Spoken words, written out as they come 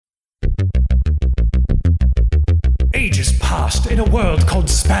past, in a world called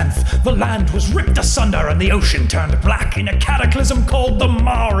Spanth, the land was ripped asunder and the ocean turned black in a cataclysm called the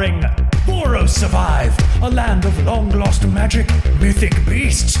Marring. Boros survived, a land of long-lost magic, mythic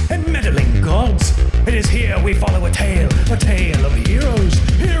beasts, and meddling gods. It is here we follow a tale of heroes,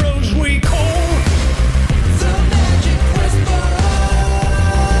 heroes we call the Magic Quest Boys.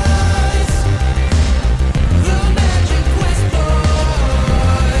 The Magic Quest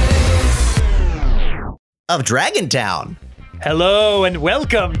Boys of Dragontown. Hello and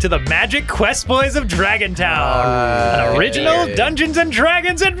welcome to the Magic Quest Boys of Dragontown, an original Dungeons &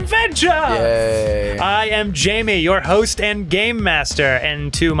 Dragons adventure! Yay. I am Jamie, your host and game master,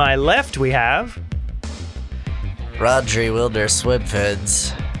 and to my left we have... Rodri Wilder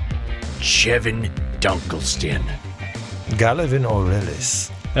Swibfeds. Chevin Dunkleston. Galavin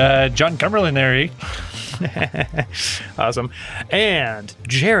Aurelis. John Cumberland-Airy. Awesome. And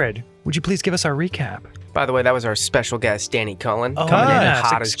Jared, would you please give us our recap? By the way, that was our special guest, Danny Cullen. Oh, coming in yes,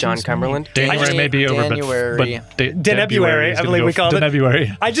 hot as John excuse me. Cumberland. January may be over, January. but Denebuary, I believe we called it.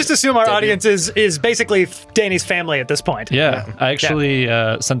 Denebuary. I just assume our audience is basically Danny's family at this point. Yeah, I actually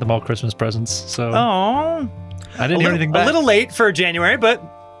sent them all Christmas presents, so Oh, I didn't hear anything back. a little late for January, but,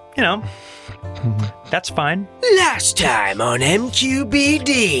 you know, that's fine. Last time on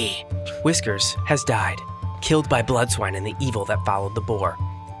MQBD. Whiskers has died, killed by Bloodswine and the evil that followed the boar.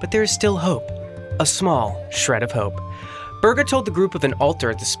 But there is still hope. A small shred of hope. Berga told the group of an altar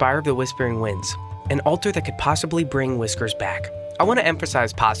at the Spire of the Whispering Winds. An altar that could possibly bring Whiskers back. I want to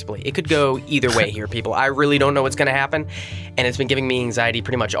emphasize possibly. It could go either way here, people. I really don't know what's going to happen, and it's been giving me anxiety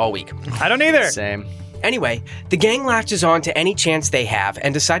pretty much all week. I don't either. Same. Anyway, the gang latches on to any chance they have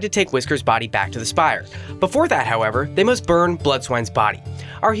and decide to take Whisker's body back to the Spire. Before that, however, they must burn Bloodswine's body.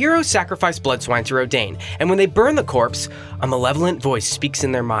 Our heroes sacrifice Bloodswine to Rodane, and when they burn the corpse, a malevolent voice speaks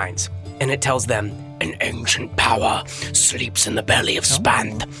in their minds, and it tells them, "An ancient power sleeps in the belly of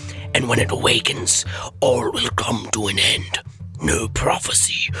Spanth, and when it awakens, all will come to an end. No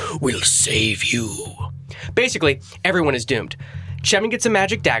prophecy will save you." Basically, everyone is doomed. Chevin gets a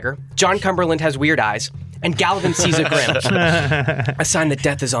magic dagger, John Cumberland has weird eyes, and Galavin sees a grim, a sign that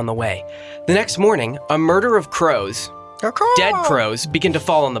death is on the way. The next morning, a murder of crows, dead crows, begin to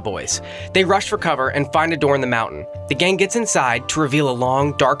fall on the boys. They rush for cover and find a door in the mountain. The gang gets inside to reveal a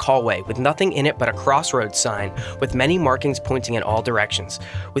long, dark hallway with nothing in it but a crossroads sign with many markings pointing in all directions,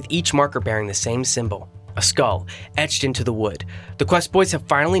 with each marker bearing the same symbol, a skull, etched into the wood. The Quest Boys have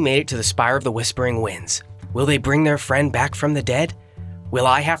finally made it to the Spire of the Whispering Winds. Will they bring their friend back from the dead? Will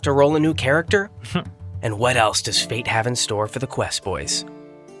I have to roll a new character? And what else does fate have in store for the Quest Boys?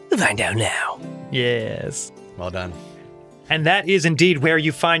 Find out now. Yes. Well done. And that is indeed where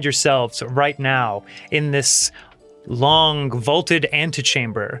you find yourselves right now, in this long, vaulted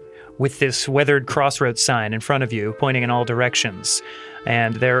antechamber with this weathered crossroads sign in front of you, pointing in all directions.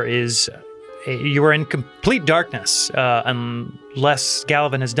 And there is... You are in complete darkness, unless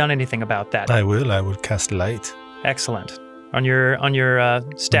Galavin has done anything about that. I will cast light. Excellent. On your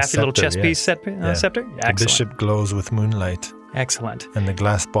staffy little chest piece scepter? The Excellent. bishop glows with moonlight, Excellent. and the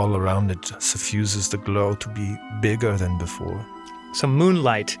glass ball around it suffuses the glow to be bigger than before. So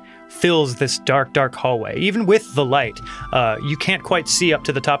moonlight fills this dark, dark hallway. Even with the light, you can't quite see up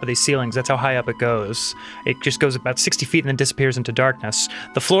to the top of these ceilings. That's how high up it goes. It just goes about 60 feet and then disappears into darkness.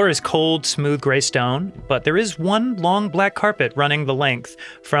 The floor is cold, smooth gray stone, but there is one long black carpet running the length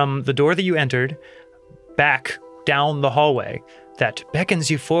from the door that you entered back down the hallway that beckons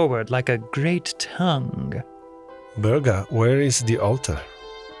you forward like a great tongue. Berga, where is the altar?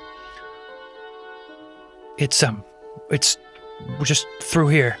 It's we're just through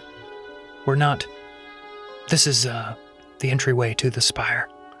here. We're not. This is the entryway to the spire.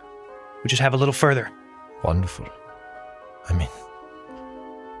 We just have a little further. Wonderful. I mean,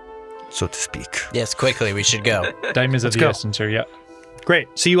 so to speak. Yes, quickly, we should go. Time is of Let's the go. essence here, yeah. Great.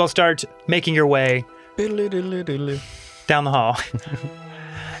 So you all start making your way down the hall.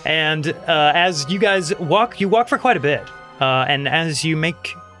 And as you guys walk, you walk for quite a bit. And as you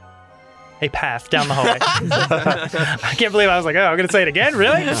make a path down the hallway. I can't believe I was like, oh, I'm going to say it again?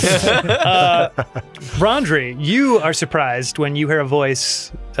 Really? Rondri, you are surprised when you hear a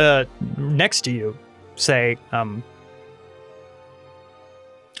voice next to you say,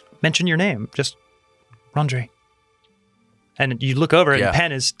 mention your name, just Rondri. And you look over and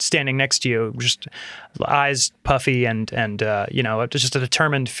Penn is standing next to you, just eyes puffy and just a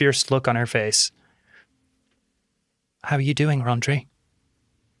determined, fierce look on her face. How are you doing, Rondri?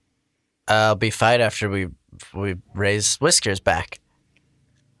 I'll be fine after we raise Whiskers back.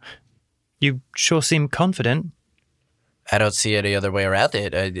 You sure seem confident. I don't see any other way around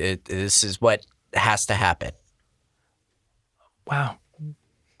it. This is what has to happen. wow,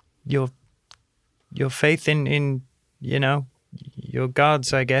 your faith in your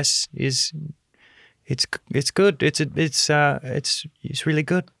gods, I guess, it's good. It's really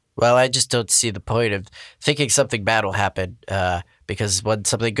good. Well, I just don't see the point of thinking something bad will happen, because when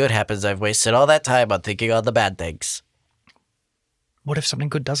something good happens, I've wasted all that time on thinking all the bad things. What if something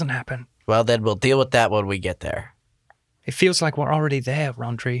good doesn't happen? Well, then we'll deal with that when we get there. It feels like we're already there,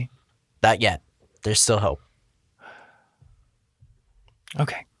 Rondri. Not yet. There's still hope.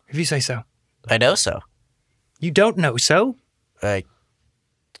 Okay, if you say so. I know so. You don't know so? I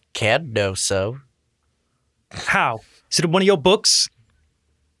can know so. How? Is it in one of your books?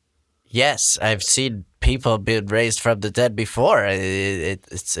 Yes, I've seen people being raised from the dead before.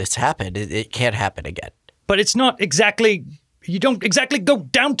 It's happened. It can't happen again. But it's not exactly... You don't exactly go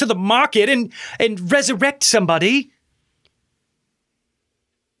down to the market and resurrect somebody.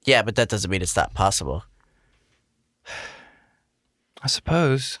 Yeah, but that doesn't mean it's not possible. I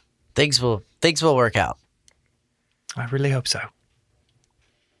suppose. Things will work out. I really hope so.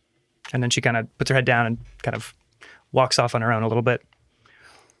 And then she kind of puts her head down and kind of walks off on her own a little bit.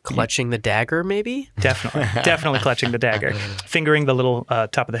 Clutching the dagger, maybe? Definitely clutching the dagger. Fingering the little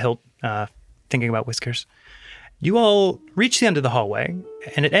top of the hilt, thinking about Whiskers. You all reach the end of the hallway,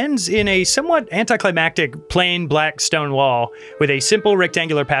 and it ends in a somewhat anticlimactic, plain black stone wall with a simple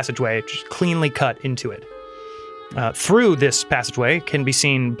rectangular passageway just cleanly cut into it. Through this passageway can be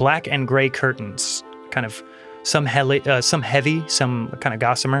seen black and gray curtains, kind of some heavy, some kind of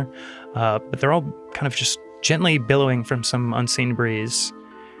gossamer, but they're all kind of just gently billowing from some unseen breeze.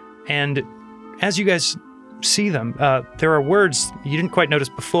 And as you guys see them, there are words you didn't quite notice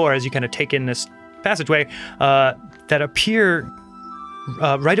before as you kind of take in this passageway that appear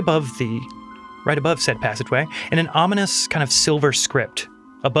right above said passageway in an ominous kind of silver script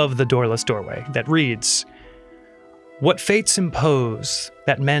above the doorless doorway that reads, "What fates impose,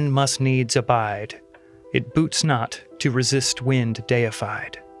 that men must needs abide. It boots not to resist wind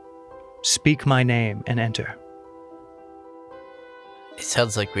deified. Speak my name and enter." It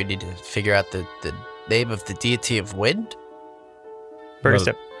sounds like we need to figure out the name of the deity of wind.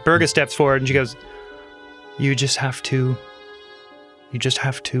 Berga steps forward and she goes, You just have to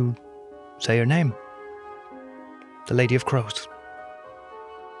say her name. The Lady of Crows.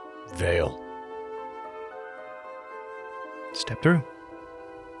 Vale. Step through.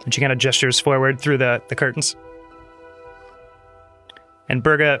 And she kind of gestures forward through the curtains. And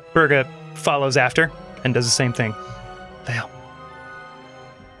Berga follows after and does the same thing. Vale.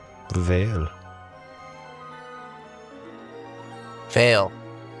 Vale. Vale.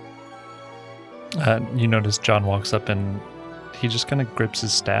 You notice John walks up and he just kind of grips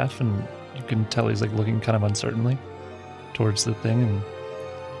his staff, and you can tell he's like looking kind of uncertainly towards the thing and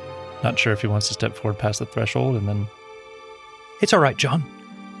not sure if he wants to step forward past the threshold. And then It's all right, John.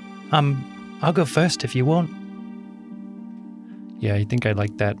 I'll go first if you want. yeah, I think I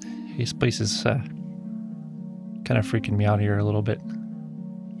like that. This place is kind of freaking me out here a little bit.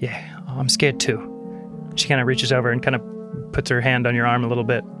 Yeah, I'm scared too. She kind of reaches over and kind of puts her hand on your arm a little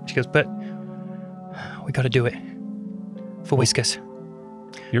bit. She goes, but we got to do it. For Whiskers.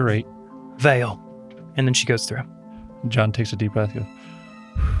 You're right. Vale. And then she goes through. John takes a deep breath. Goes,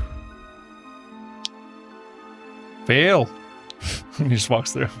 Vale. He just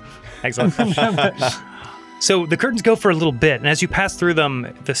walks through. Excellent. So the curtains go for a little bit, and as you pass through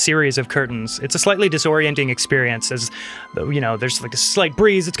them, the series of curtains, it's a slightly disorienting experience as, there's like a slight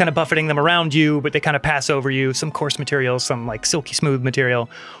breeze that's kind of buffeting them around you, but they kind of pass over you, some coarse material, some like silky smooth material.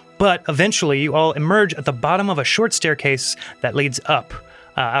 But eventually you all emerge at the bottom of a short staircase that leads up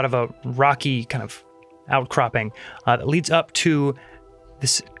out of a rocky kind of outcropping that leads up to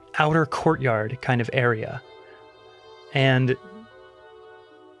this outer courtyard kind of area. And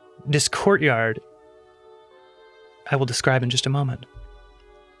this courtyard I will describe in just a moment.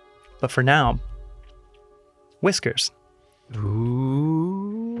 But for now, Whiskers.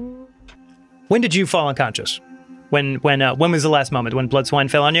 Ooh. When did you fall unconscious? When was the last moment? When Bloodswine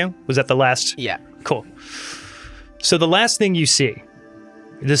fell on you? Was that the last? Yeah. Cool. So the last thing you see,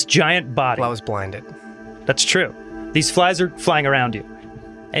 this giant body. Well, I was blinded. That's true. These flies are flying around you.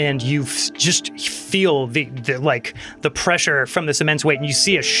 And you just feel the pressure from this immense weight, and you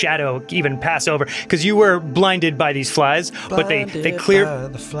see a shadow even pass over because you were blinded by these flies, but they clear.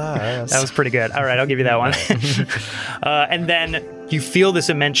 The flies. That was pretty good. All right, I'll give you that one. And then you feel this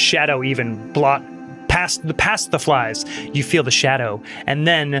immense shadow even blot past the flies. You feel the shadow, and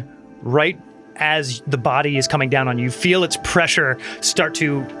then right as the body is coming down on you, you feel its pressure start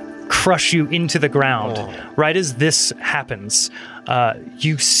to crush you into the ground. Right as this happens,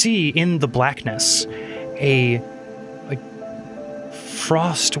 you see in the blackness a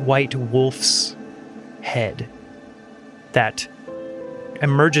frost white wolf's head that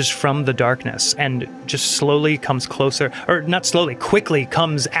emerges from the darkness and just slowly comes closer, or not slowly, quickly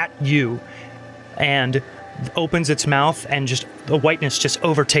comes at you and opens its mouth, and just the whiteness just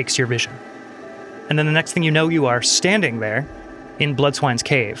overtakes your vision. And then the next thing you know, you are standing there in Bloodswine's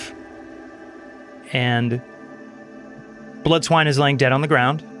cave. And Bloodswine is laying dead on the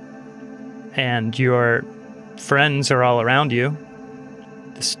ground, and your friends are all around you.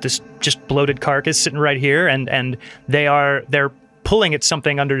 This just bloated carcass sitting right here, and they're pulling at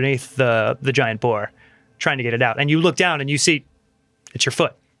something underneath the giant boar, trying to get it out. And you look down and you see it's your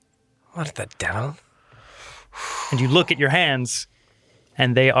foot. What the devil? And you look at your hands,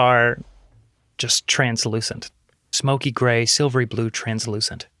 and they are just translucent. Smoky gray, silvery blue,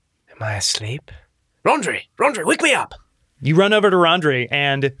 translucent. Am I asleep? Rondre, wake me up! You run over to Rondre,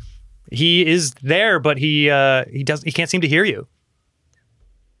 and he is there, but he can't seem to hear you.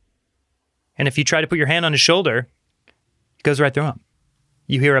 And if you try to put your hand on his shoulder, it goes right through him.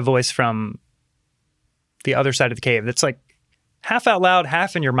 You hear a voice from the other side of the cave that's like half out loud,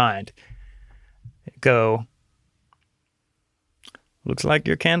 half in your mind. Go, looks like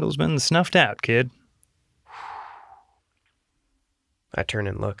your candle's been snuffed out, kid. I turn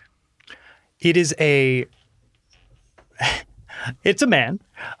and look. It is it's a man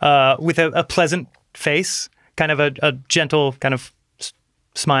with a pleasant face, kind of a gentle kind of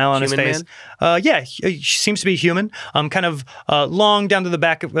smile on his Human face. He seems to be human. Kind of long down to the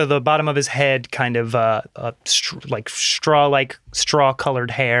back of the bottom of his head, kind of like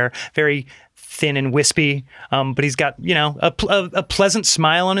straw-colored hair, very thin and wispy. But he's got a pleasant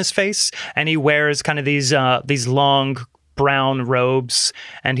smile on his face, and he wears kind of these long brown robes,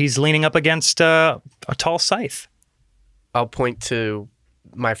 and he's leaning up against a tall scythe. I'll point to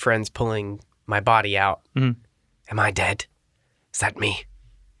my friends pulling my body out. Mm-hmm. Am I dead? Is that me?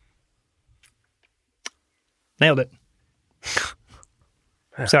 Nailed it.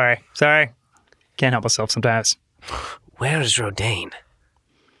 Sorry. Can't help myself sometimes. Where is Rodane?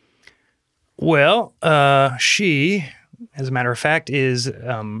 Well, she, as a matter of fact, is,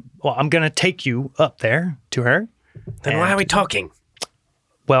 I'm going to take you up there to her. Then why are we talking?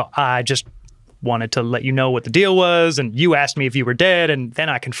 Well, I just wanted to let you know what the deal was, and you asked me if you were dead, and then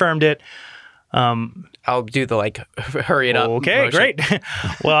I confirmed it. I'll do the, hurry it up. Okay, motion. great.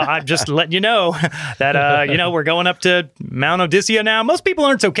 Well, I'm just letting you know that, we're going up to Mount Odyssea now. Most people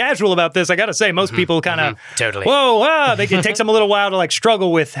aren't so casual about this. I got to say, most people kind of, totally. Whoa, it takes them a little while to,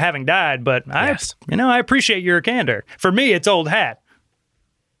 struggle with having died, but Yes. I appreciate your candor. For me, it's old hat.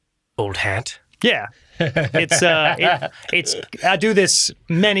 Old hat? Yeah. It's I do this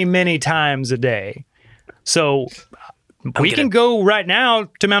many, many times a day. So we can go right now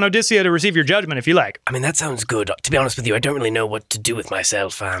to Mount Odyssea to receive your judgment if you like. I mean, that sounds good. To be honest with you, I don't really know what to do with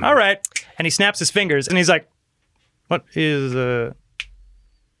myself. All right. And he snaps his fingers and he's like, what is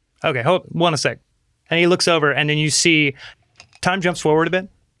Okay, hold one a sec. And he looks over, and then you see time jumps forward a bit.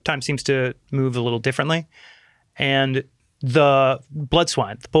 Time seems to move a little differently. And the blood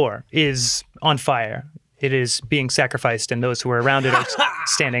swine, the boar, is on fire. It is being sacrificed, and those who are around it are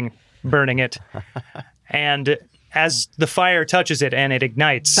standing, burning it. And as the fire touches it and it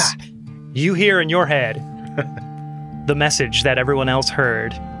ignites, you hear in your head the message that everyone else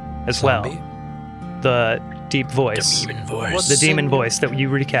heard as well. The deep voice. Demon voice. The demon voice that you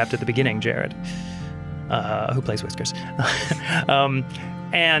recapped at the beginning, Jared, who plays Whiskers.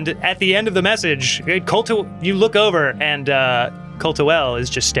 And at the end of the message, you look over, and Coltoel is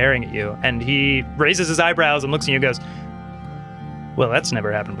just staring at you, and he raises his eyebrows and looks at you and goes, well, that's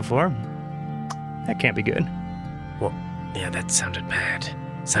never happened before. That can't be good. Well, yeah, that sounded bad.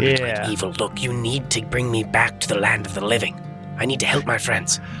 Sounded like evil. Look, you need to bring me back to the land of the living. I need to help my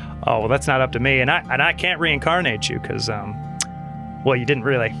friends. Oh, well, that's not up to me, and I can't reincarnate you because, you didn't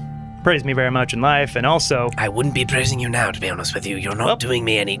really praise me very much in life, and also... I wouldn't be praising you now, to be honest with you. You're not doing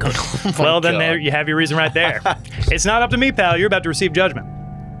me any good. Then there you have your reason right there. It's not up to me, pal. You're about to receive judgment.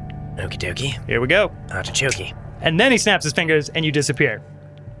 Okie dokie. Here we go. Artichoke. And then he snaps his fingers, and you disappear.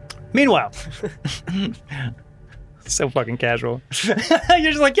 Meanwhile... So fucking casual.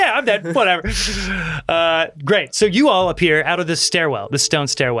 You're just like, yeah, I'm dead. Whatever. Great. So you all appear out of this stairwell, this stone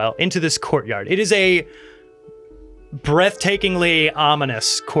stairwell, into this courtyard. It is a breathtakingly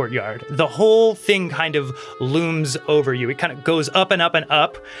ominous courtyard. The whole thing kind of looms over you. It kind of goes up and up and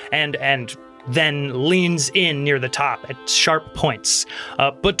up, and then leans in near the top at sharp points.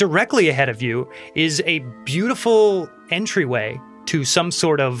 But directly ahead of you is a beautiful entryway to some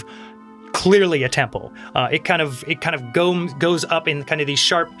sort of clearly a temple. It kind of goes up in kind of these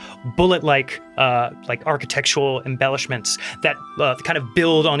sharp bullet-like like architectural embellishments that kind of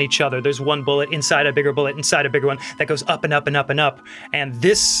build on each other. There's one bullet inside a bigger bullet inside a bigger one that goes up and up and up and up. And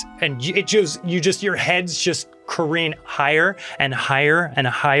your heads just careen higher and higher and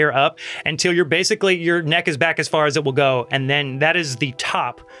higher up until your neck is back as far as it will go, and then that is the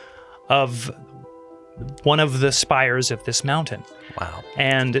top of one of the spires of this mountain. Wow.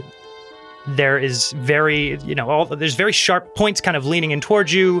 And there is there's very sharp points kind of leaning in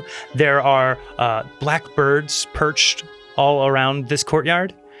towards you. There are black birds perched all around this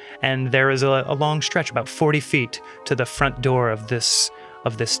courtyard, and there is a long stretch, about 40 feet, to the front door of this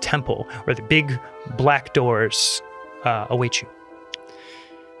temple, where the big black doors await you.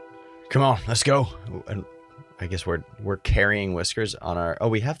 Come on, let's go. And I guess we're carrying Whiskers on our. Oh,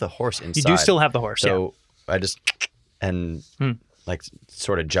 we have the horse inside. You do still have the horse. So I just like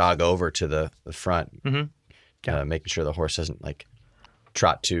sort of jog over to the front, making sure the horse doesn't like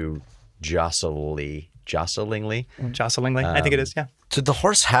trot too jostlingly. Jostlingly, I think it is. Yeah. Did the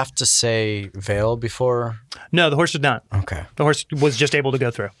horse have to say veil before? No, the horse did not. Okay. The horse was just able to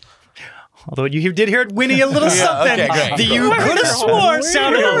go through. Although you did hear it whinny a little something that you could have swore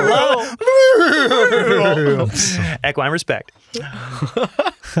sounded a low. Equine respect.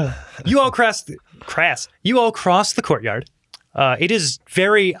 You all cross the courtyard. It is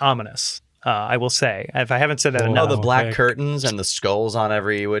very ominous, I will say. If I haven't said that enough. Oh, the black curtains and the skulls on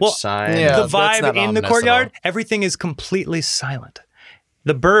every side. Yeah, the vibe in the courtyard, everything is completely silent.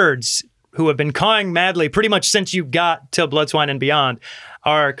 The birds, who have been cawing madly pretty much since you got to Bloodswine and beyond,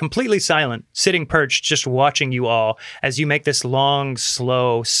 are completely silent, sitting perched, just watching you all as you make this long,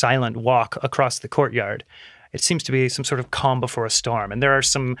 slow, silent walk across the courtyard. It seems to be some sort of calm before a storm. And there are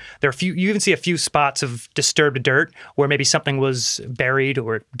a few, you even see a few spots of disturbed dirt where maybe something was buried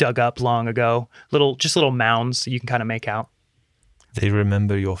or dug up long ago. Little mounds that you can kind of make out. They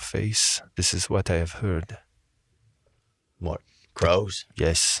remember your face. This is what I have heard. What? Crows?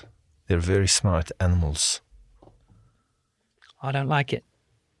 Yes. They're very smart animals. I don't like it.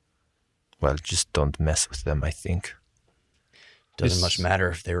 Well, just don't mess with them, I think. Doesn't much matter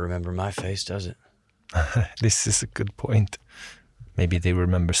if they remember my face, does it? This is a good point. Maybe they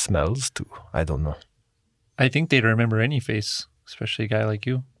remember smells too. I don't know. I think they'd remember any face, especially a guy like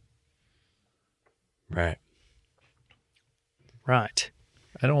you. Right. Right.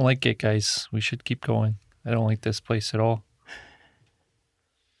 I don't like it, guys. We should keep going. I don't like this place at all.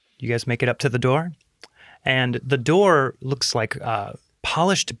 You guys make it up to the door, and the door looks like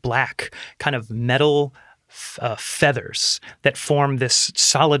polished black, kind of metal feathers that form this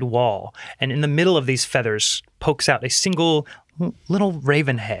solid wall. And in the middle of these feathers pokes out a single little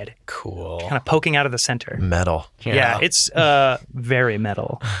raven head. Cool. Kind of poking out of the center. Metal. Yeah, it's very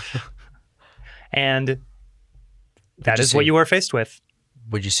metal. And that is what you are faced with.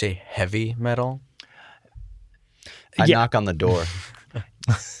 Would you say heavy metal? I knock on the door.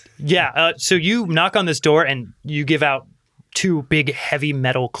 Yeah, so you knock on this door and you give out two big heavy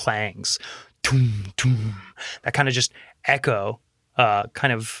metal clangs. Toom, toom. That kind of just echo,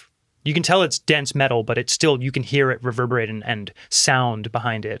 you can tell it's dense metal, but it's still, you can hear it reverberate and sound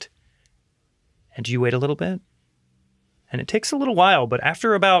behind it. And you wait a little bit, and it takes a little while, but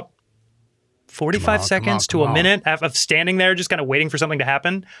after about 45 seconds to a minute of standing there just kind of waiting for something to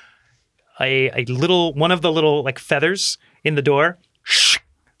happen, one of the little like feathers in the door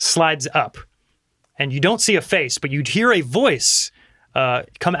slides up, and you don't see a face, but you'd hear a voice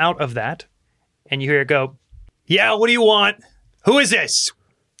come out of that, and you hear it go, "Yeah, what do you want? Who is this?"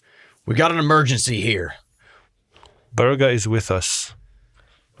 We got an emergency here. Burga is with us.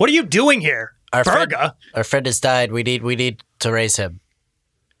 What are you doing here, Burga? Our friend has died. We need to raise him.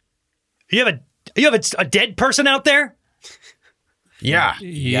 You have a dead person out there? Yeah.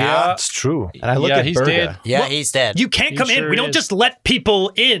 It's true. And I look at he's Burga. dead. Yeah, he's dead. You can't come in. sure We don't is. just let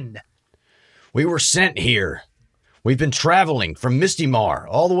people in. We were sent here. We've been traveling from Misty Mar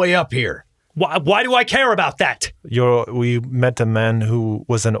all the way up here. Why do I care about that? We met a man who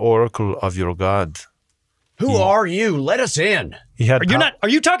was an oracle of your god. Who are you? Let us in. He had Are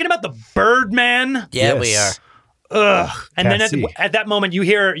you talking about the Birdman? Yeah, Yes. we are. Ugh. And then Cassie. at that moment, you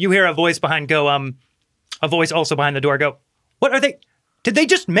hear a voice behind go, a voice also behind the door go, "What are they? Did they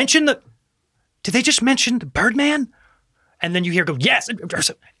just mention the Birdman?" And then you hear go, "Yes."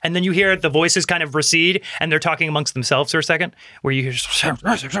 And then you hear the voices kind of recede, and they're talking amongst themselves for a second, where you hear,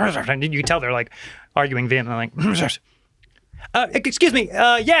 and you can tell they're like arguing vehemently, like, "Excuse me,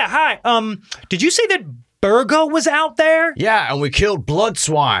 yeah, hi. Did you say that Burga was out there?" Yeah, and we killed blood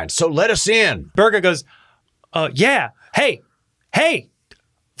swine, so let us in. Burga goes, "Yeah, hey,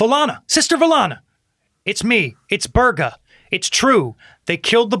 Volana, Sister Volana. It's me. It's Berga. It's true. They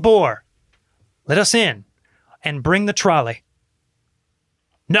killed the boar. Let us in and bring the trolley.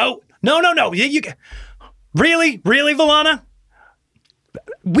 No. You really, Volana?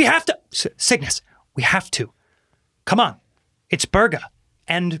 We have to. Cygnus, we have to. Come on. It's Berga.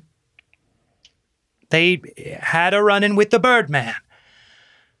 And they had a run-in with the Birdman.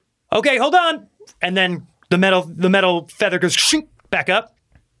 Okay, hold on. And then the metal feather goes back up.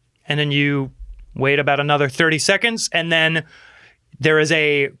 And then you wait about another 30 seconds. And then there is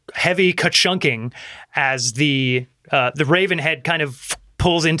a heavy ka-chunking as the raven head kind of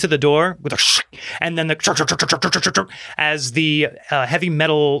pulls into the door with a and then as the heavy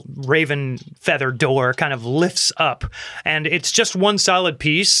metal raven feather door kind of lifts up, and it's just one solid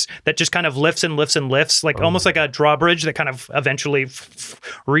piece that just kind of lifts and lifts and lifts, like almost like a drawbridge that kind of eventually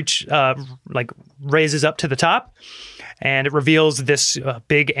raises up to the top, and it reveals this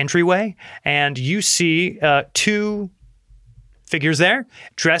big entryway, and you see two figures there,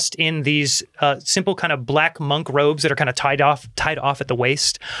 dressed in these simple kind of black monk robes that are kind of tied off at the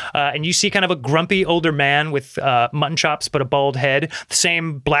waist. And you see kind of a grumpy older man with mutton chops but a bald head, the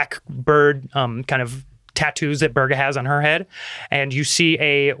same black bird kind of tattoos that Berga has on her head. And you see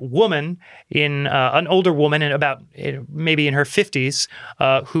a woman an older woman in about maybe in her 50s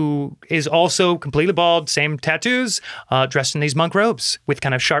who is also completely bald, same tattoos, dressed in these monk robes with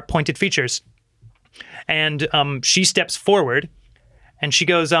kind of sharp pointed features. And she steps forward and she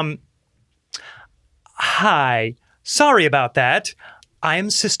goes, hi, sorry about that. I am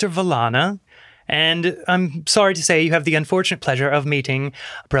Sister Volana, and I'm sorry to say you have the unfortunate pleasure of meeting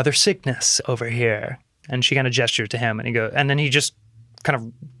Brother Cygnus over here. And she kind of gestures to him, and then he just kind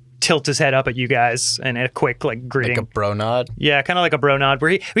of tilts his head up at you guys in a quick like greeting. Like a bro nod? Yeah, kind of like a bro nod,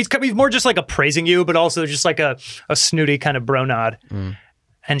 where he's more just like appraising you, but also just like a snooty kind of bro nod. Mm.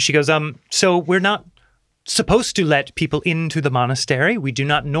 And she goes, so we're not supposed to let people into the monastery. We do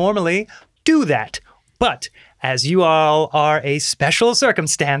not normally do that. But as you all are a special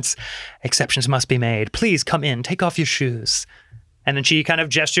circumstance, exceptions must be made. Please come in, take off your shoes. And then she kind of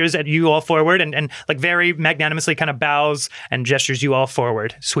gestures at you all forward and like very magnanimously kind of bows and gestures you all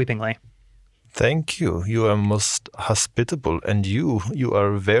forward sweepingly. Thank you. You are most hospitable, and you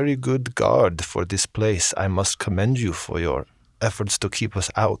are a very good guard for this place. I must commend you for your efforts to keep us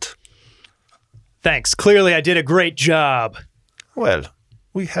out. Thanks. Clearly I did a great job. Well,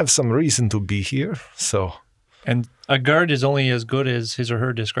 we have some reason to be here, so... And a guard is only as good as his or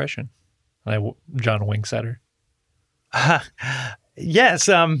her discretion. John winks at her. Yes,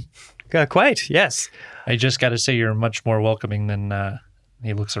 quite, yes. I just got to say you're much more welcoming than...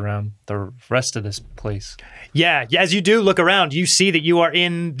 He looks around the rest of this place. Yeah, as you do look around, you see that you are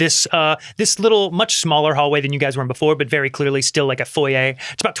in this little, much smaller hallway than you guys were in before, but very clearly still like a foyer.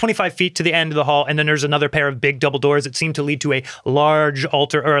 It's about 25 feet to the end of the hall, and then there's another pair of big double doors that seem to lead to a large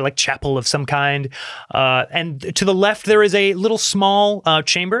altar or like chapel of some kind. And to the left, there is a little small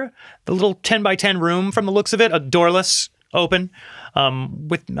chamber, the little 10 by 10 room from the looks of it, a doorless, open,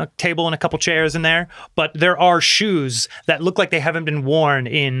 with a table and a couple chairs in there. But there are shoes that look like they haven't been worn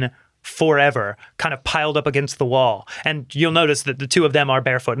in forever, kind of piled up against the wall. And you'll notice that the two of them are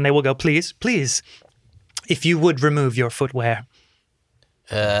barefoot, and they will go, please, if you would remove your footwear.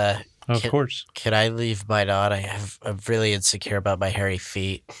 Of course. Can I leave mine on? I'm really insecure about my hairy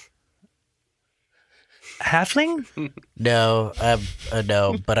feet. Halfling? No,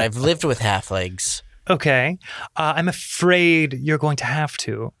 no, but I've lived with halflings. Okay. I'm afraid you're going to have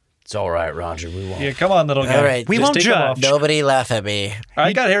to. It's all right, Roger. We won't. Yeah, come on, little guy. All right. We won't judge. Nobody laugh at me.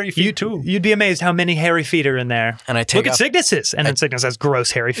 I got hairy feet, too. You'd be amazed how many hairy feet are in there. And I take Look at Cygnus's. And then Cygnus has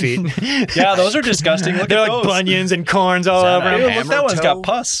gross hairy feet. Yeah, those are disgusting. Look They're at like those. bunions and corns all over Ew, them. look, that one's got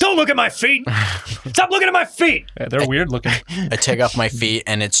pus. Don't look at my feet. Stop looking at my feet. Yeah, they're weird looking. I take off my feet,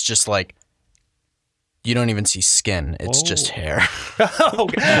 and it's just like, you don't even see skin. It's just hair. Oh,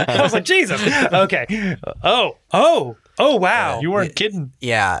 I was like, Jesus. Okay. Oh, wow. You weren't kidding.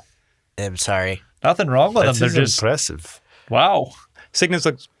 Yeah. I'm sorry. Nothing wrong with them. That is They're just impressive. wow. Cygnus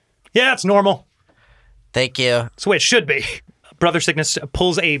looks, yeah, it's normal. Thank you. It's the way it should be. Brother Cygnus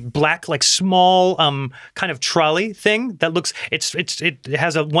pulls a black, like small, kind of trolley thing that looks. It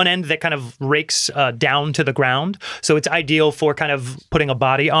has a one end that kind of rakes down to the ground, so it's ideal for kind of putting a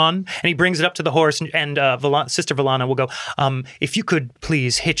body on. And he brings it up to the horse, and Sister Volana will go. If you could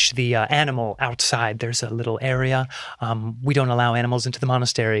please hitch the animal outside. There's a little area. We don't allow animals into the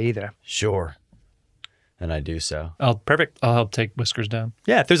monastery either. Sure. And I do so. Perfect. I'll help take Whiskers down.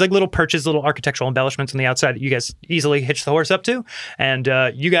 Yeah, there's like little perches, little architectural embellishments on the outside that you guys easily hitch the horse up to. And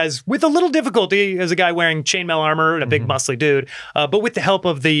you guys, with a little difficulty, as a guy wearing chainmail armor and a big muscly dude, but with the help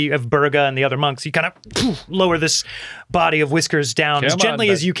of Burga and the other monks, you kind of lower this body of Whiskers down as gently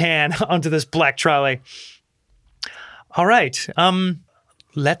as you can onto this black trolley. All right,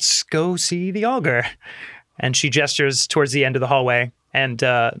 let's go see the augur. And she gestures towards the end of the hallway, and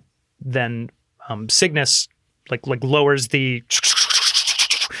then Cygnus like lowers the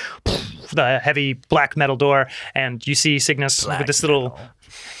heavy black metal door, and you see Cygnus with this little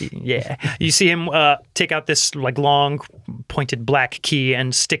you see him take out this like long pointed black key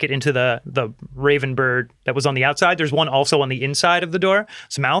and stick it into the raven bird that was on the outside. There's one also on the inside of the door's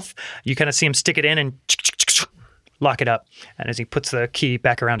mouth. You kind of see him stick it in and lock it up, and as he puts the key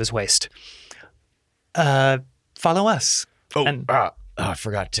back around his waist, follow us. I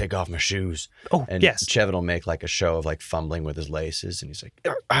forgot to take off my shoes. Oh, and yes. Chevin will make like a show of like fumbling with his laces, and he's like,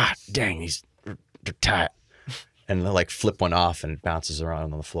 dang, they're tight. And they'll like flip one off, and it bounces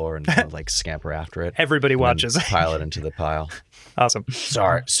around on the floor, and they'll like scamper after it. Everybody watches. Pile it into the pile. Awesome.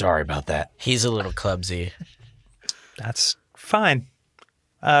 Sorry about that. He's a little clumsy. That's fine.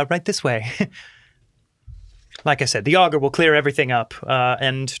 Right this way. Like I said, the augur will clear everything up,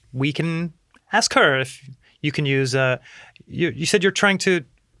 and we can ask her if you can use... You said you're trying to...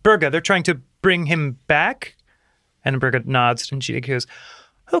 Burga, they're trying to bring him back? And Burga nods, and she goes,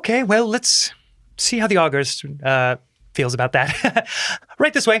 okay, well, let's see how the augur feels about that.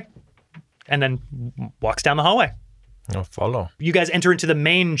 Right this way. And then walks down the hallway. I'll follow. You guys enter into the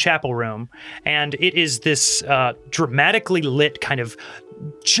main chapel room, and it is this dramatically lit kind of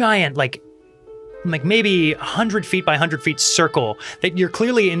giant, like maybe 100 feet by 100 feet circle that you're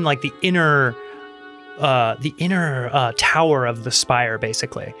clearly in like the inner tower of the spire,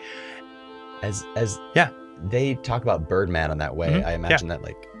 basically. As they talk about Birdman on that way, I imagine that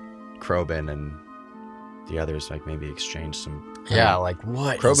like Krobin and the others like maybe exchange some. Yeah, like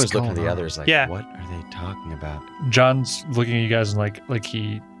what? Krobin's looking at the others like, Yeah. what are they talking about? John's looking at you guys and like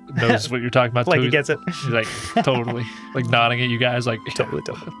he knows what you're talking about. Like too. he gets it. He's like totally like nodding at you guys like Totally.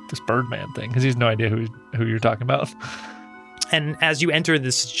 this Birdman thing because he has no idea who you're talking about. And as you enter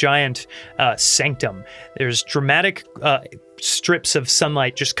this giant sanctum, there's dramatic strips of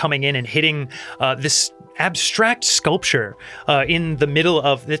sunlight just coming in and hitting this abstract sculpture in the middle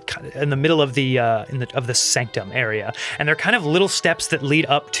of the sanctum area. And they're kind of little steps that lead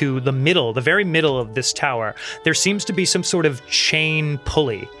up to the very middle of this tower. There seems to be some sort of chain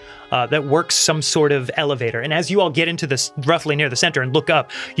pulley that works some sort of elevator. And as you all get into this roughly near the center and look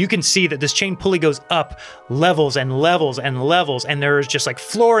up, you can see that this chain pulley goes up levels and levels and levels, and there's just like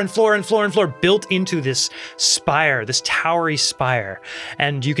floor and floor and floor and floor built into this spire, this towery spire.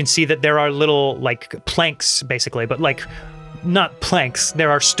 And you can see that there are little like planks basically, but like not planks. There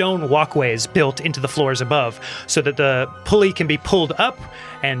are stone walkways built into the floors above so that the pulley can be pulled up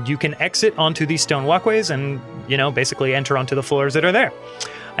and you can exit onto these stone walkways and, basically enter onto the floors that are there.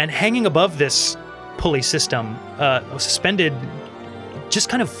 And hanging above this pulley system, suspended, just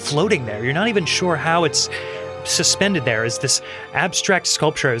kind of floating there. You're not even sure how it's suspended there, is this abstract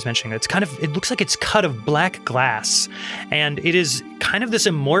sculpture I was mentioning. It looks like it's cut of black glass. And it is kind of this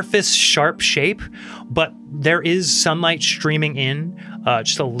amorphous, sharp shape, but there is sunlight streaming in,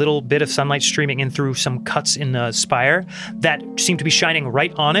 just a little bit of sunlight streaming in through some cuts in the spire that seem to be shining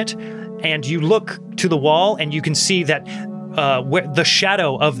right on it. And you look to the wall and you can see that where the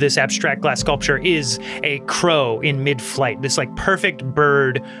shadow of this abstract glass sculpture is a crow in mid-flight, this like perfect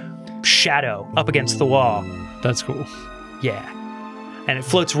bird shadow up against the wall. That's cool. Yeah. And it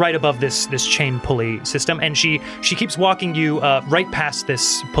floats right above this chain pulley system, and she keeps walking you right past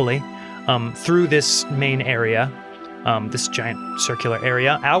this pulley, through this main area, this giant circular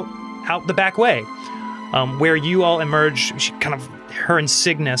area, out the back way, where you all emerge. Her and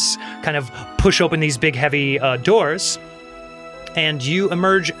Cygnus kind of push open these big heavy doors, and you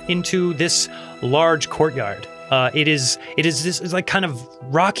emerge into this large courtyard. It is this like kind of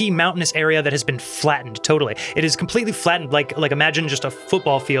rocky mountainous area that has been flattened totally. It is completely flattened, like imagine just a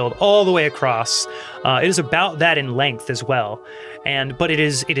football field all the way across. It is about that in length as well, but it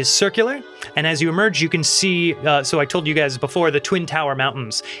is circular. And as you emerge, you can see. So I told you guys before, the Twin Tower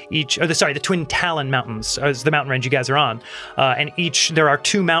Mountains, the Twin Talon Mountains is the mountain range you guys are on, and there are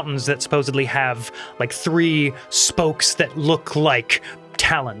two mountains that supposedly have like three spokes that look like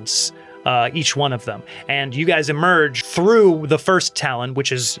talons. each one of them. And you guys emerge through the first talon,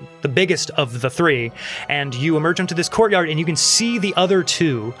 which is the biggest of the three, and you emerge into this courtyard, and you can see the other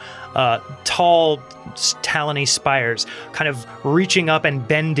two tall, talony spires kind of reaching up and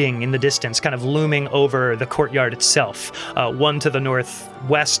bending in the distance, kind of looming over the courtyard itself. One to the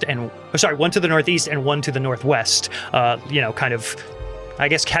northwest one to the northeast and one to the northwest, kind of, I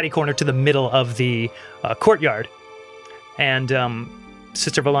guess, catty-corner to the middle of the courtyard. And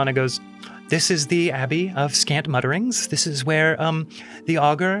Sister Volana goes, "This is the Abbey of Scant Mutterings. This is where the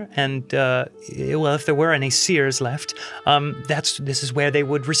augur and, if there were any seers left, this is where they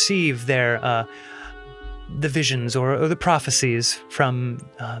would receive their the visions or the prophecies from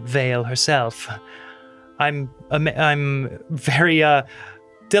Vale herself. I'm very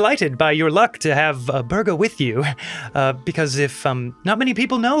delighted by your luck to have Burga with you, because if not many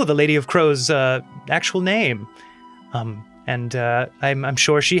people know the Lady of Crow's actual name, and I'm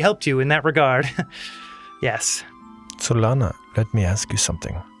sure she helped you in that regard." Yes. So Lana, let me ask you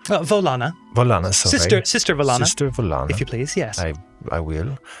something. Volana. Volana, sorry. Sister Volana. Sister Volana. If you please, yes. I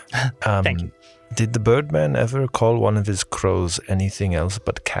will. Thank you. Did the Birdman ever call one of his crows anything else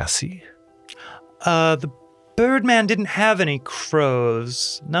but Cassie? The Birdman didn't have any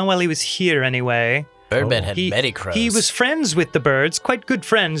crows. Not while he was here, anyway. Birdman had many crows. He was friends with the birds, quite good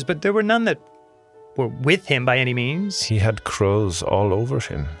friends, but there were none that were with him by any means. He had crows all over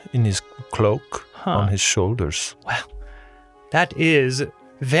him, in his cloak, on his shoulders. Well, that is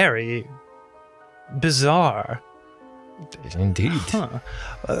very bizarre. Indeed.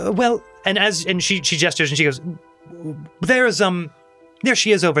 Well, and she gestures and she goes, there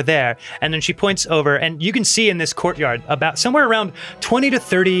she is over there. And then she points over, and you can see in this courtyard about somewhere around 20 to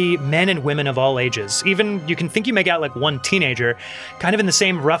 30 men and women of all ages. Even you can think you make out like one teenager, kind of in the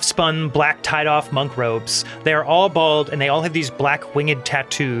same rough spun, black tied off monk robes. They are all bald, and they all have these black winged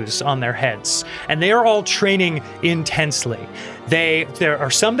tattoos on their heads. And they are all training intensely. There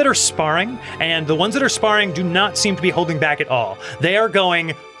are some that are sparring, and the ones that are sparring do not seem to be holding back at all. They are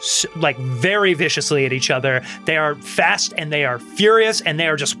going like very viciously at each other. They are fast and they are furious, and they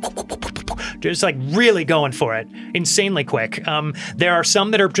are just like really going for it, insanely quick. There are some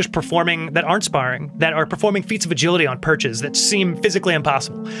that are just that aren't sparring, that are performing feats of agility on perches that seem physically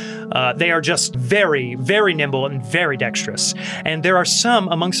impossible. They are just very, very nimble and very dexterous. And there are some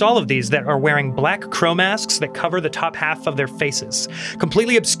amongst all of these that are wearing black crow masks that cover the top half of their faces,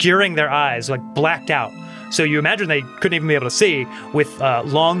 completely obscuring their eyes, like blacked out. So you imagine they couldn't even be able to see, with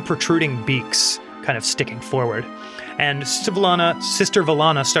long protruding beaks kind of sticking forward. And Sister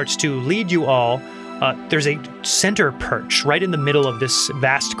Volana starts to lead you all. There's a center perch right in the middle of this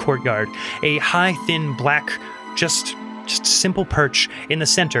vast courtyard, a high, thin, black, just simple perch in the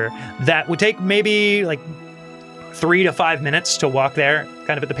center that would take maybe like 3 to 5 minutes to walk there,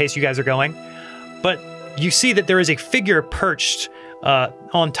 kind of at the pace you guys are going. But you see that there is a figure perched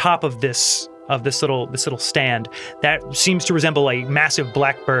on top of this little stand that seems to resemble a massive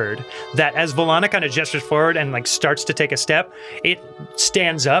black bird, that as Volana kind of gestures forward and like starts to take a step, it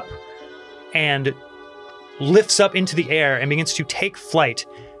stands up and lifts up into the air and begins to take flight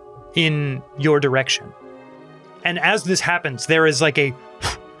in your direction. And as this happens, there is like a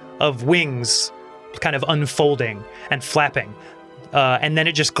of wings kind of unfolding and flapping. And then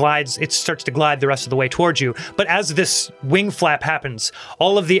it starts to glide the rest of the way towards you. But as this wing flap happens,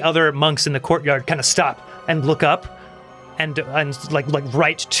 all of the other monks in the courtyard kind of stop and look up and like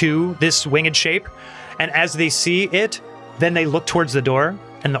right to this winged shape. And as they see it, then they look towards the door,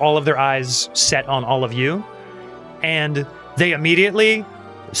 and all of their eyes set on all of you. And they immediately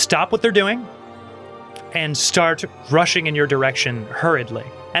stop what they're doing and start rushing in your direction hurriedly.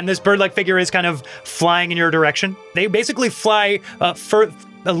 And this bird-like figure is kind of flying in your direction. They basically fly for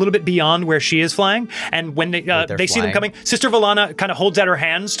a little bit beyond where she is flying. And when they see them coming, Sister Volana kind of holds out her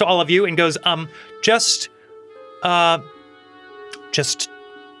hands to all of you and goes, just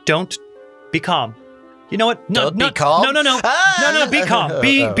don't be calm. You know what? Don't be calm? No, be calm.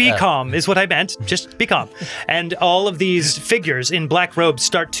 Be calm is what I meant. Just be calm. And all of these figures in black robes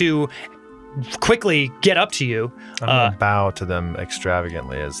start to quickly get up to you. I'm gonna bow to them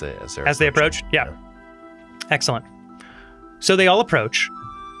extravagantly as they approach. Yeah. Excellent. So they all approach,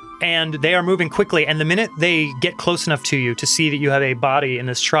 and they are moving quickly. And the minute they get close enough to you to see that you have a body in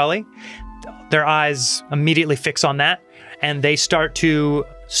this trolley, their eyes immediately fix on that, and they start to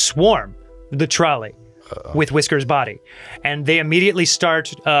swarm the trolley with Whisker's body. And they immediately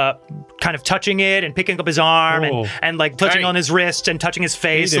start kind of touching it and picking up his arm and like touching on his wrist and touching his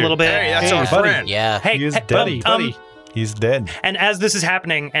face a little bit. Hey, that's our friend. Yeah. Hey, He's dead. buddy. He's dead. And as this is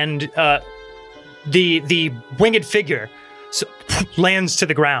happening, and the winged figure lands to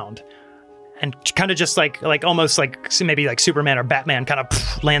the ground, and kind of just like almost like maybe like Superman or Batman kind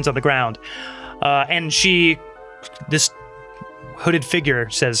of lands on the ground. And this hooded figure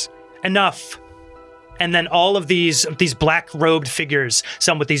says, "Enough." And then all of these black-robed figures,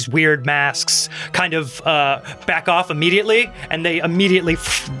 some with these weird masks, kind of back off immediately, and they immediately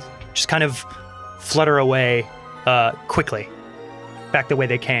just kind of flutter away quickly, back the way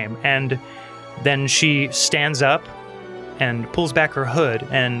they came. And then she stands up and pulls back her hood,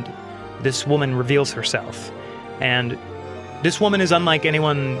 and this woman reveals herself. And this woman is unlike any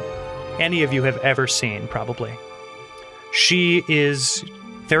of you have ever seen, probably. She is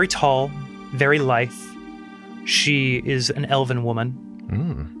very tall, very lithe. She is an elven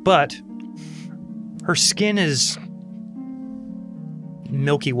woman, but her skin is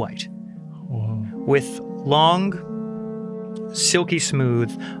milky white, with long, silky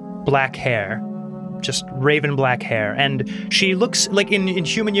smooth black hair, just raven black hair. And she looks like in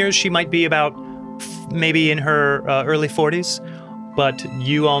human years, she might be about maybe in her early 40s, but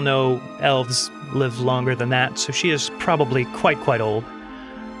you all know elves live longer than that, so she is probably quite old.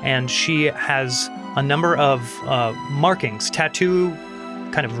 And she has a number of markings,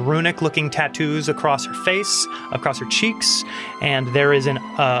 kind of runic-looking tattoos across her face, across her cheeks, and there is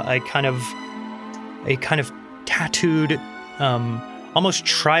a kind of tattooed, almost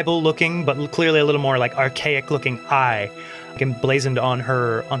tribal-looking, but clearly a little more like archaic-looking eye, emblazoned on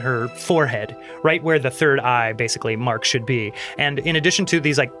her forehead, right where the third eye basically mark should be. And in addition to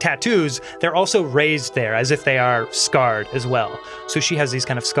these like tattoos, they're also raised there as if they are scarred as well. So she has these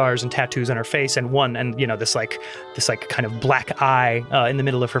kind of scars and tattoos on her face, and this kind of black eye in the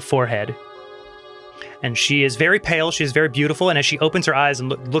middle of her forehead. And she is very pale. She is very beautiful. And as she opens her eyes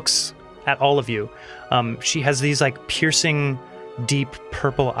and looks at all of you, she has these like piercing, deep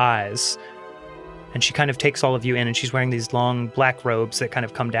purple eyes. And she kind of takes all of you in, and she's wearing these long black robes that kind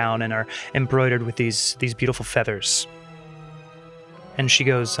of come down and are embroidered with these beautiful feathers. And she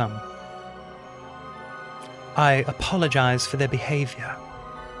goes, "I apologize for their behavior.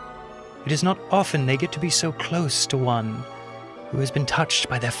 It is not often they get to be so close to one who has been touched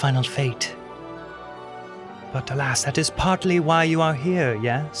by their final fate. But alas, that is partly why you are here,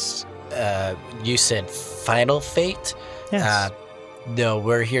 yes?" You said final fate? Yes. No,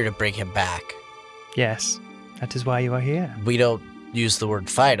 we're here to bring him back. Yes, that is why you are here. We don't use the word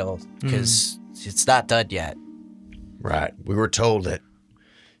final because it's not done yet. Right. We were told that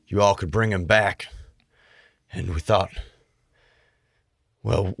you all could bring him back. And we thought,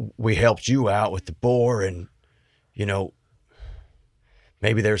 well, we helped you out with the boar, and,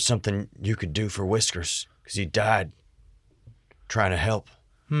 maybe there's something you could do for Whiskers, because he died trying to help.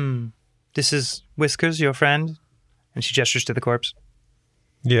 This is Whiskers, your friend? And she gestures to the corpse.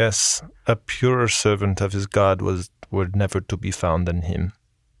 Yes, a purer servant of his god were never to be found than him.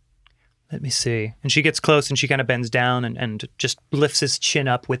 Let me see. And she gets close, and she kind of bends down and just lifts his chin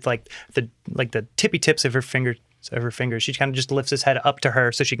up with the tippy tips of her fingers. She kind of just lifts his head up to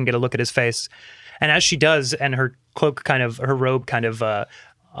her so she can get a look at his face. And as she does, and her robe kind of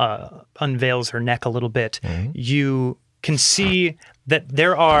unveils her neck a little bit, you can see that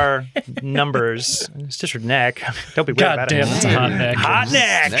there are numbers. It's just her neck. Don't be weird about it. God damn, it's a hot neck. Hot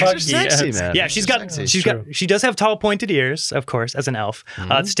neck. Necks are sexy, man. Yeah, she does have tall pointed ears, of course, as an elf,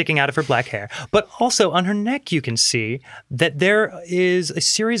 sticking out of her black hair. But also on her neck, you can see that there is a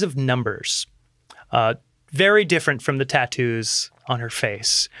series of numbers, very different from the tattoos on her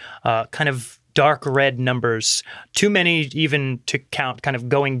face. Kind of dark red numbers, too many even to count, kind of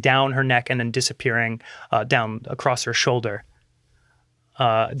going down her neck and then disappearing down across her shoulder.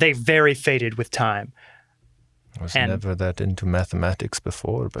 They very faded with time. I was never that into mathematics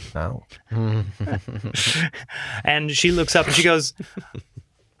before, but now. And she looks up and she goes,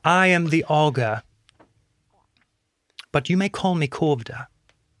 "I am the Augur, but you may call me Corvda.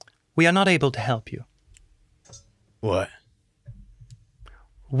 We are not able to help you." What?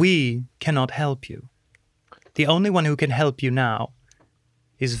 "We cannot help you. The only one who can help you now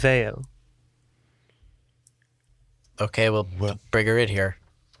is Vale." Okay, we'll bring her in here.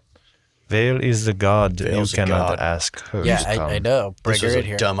 Vale is the god. Vale's you a cannot god. ask her Yeah, to come. I know. Bring This her was in a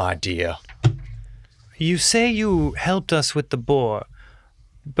here. dumb idea. "You say you helped us with the boar.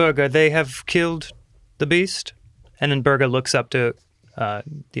 Burger, they have killed the beast?" And then Burger looks up to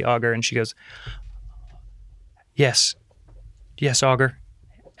the Augur and she goes, Yes, Augur.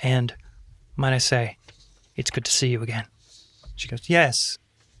 And might I say, it's good to see you again." She goes, "Yes,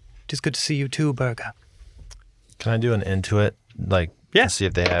 it is good to see you too, Burger." Can I do an intuit? Yeah. To see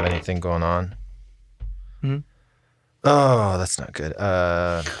if they have anything going on? Mhm. Oh, that's not good.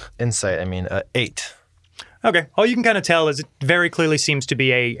 Insight, 8. Okay. All you can kind of tell is it very clearly seems to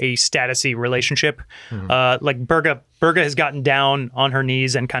be a statusy relationship. Like Burga has gotten down on her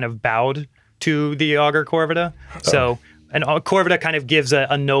knees and kind of bowed to the Augur Corvida. So, and Corvida kind of gives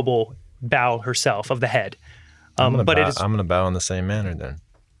a noble bow herself of the head. I'm going to bow in the same manner then.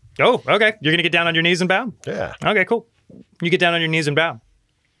 Oh, okay. You're going to get down on your knees and bow? Yeah. Okay, cool. You get down on your knees and bow.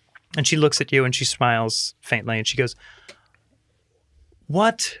 And she looks at you and she smiles faintly and she goes,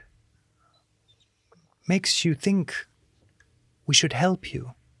 "What makes you think we should help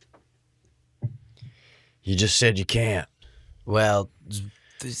you?" You just said you can't. Well,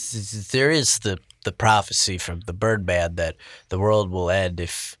 there is the prophecy from the Birdman that the world will end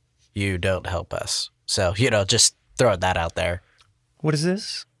if you don't help us. So, just throwing that out there. What is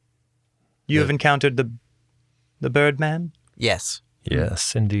this? You have encountered the Birdman? Yes.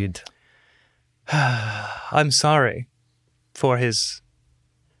 Yes, indeed. I'm sorry for his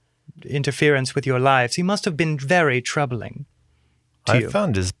interference with your lives. He must have been very troubling to you. I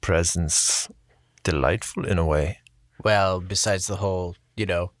found his presence delightful in a way. Well, besides the whole,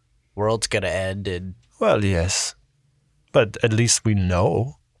 world's gonna end and... Well, yes. But at least we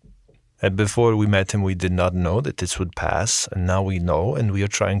know. And before we met him, we did not know that this would pass, and now we know, and we are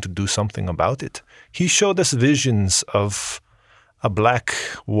trying to do something about it. He showed us visions of a black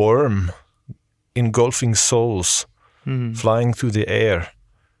worm engulfing souls, flying through the air,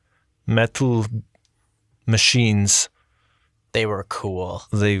 metal machines. They were cool.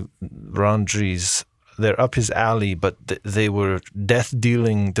 Rondries, they're up his alley, but they were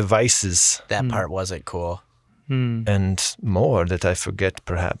death-dealing devices. That part wasn't cool. And more that I forget,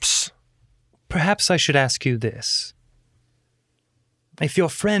 perhaps. Perhaps I should ask you this. If your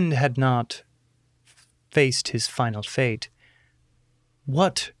friend had not faced his final fate,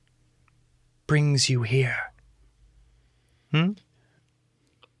 what brings you here?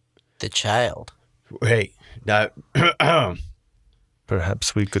 The child. Wait, now,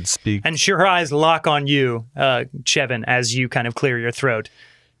 Perhaps we could speak. And her eyes lock on you, Chevin, as you kind of clear your throat.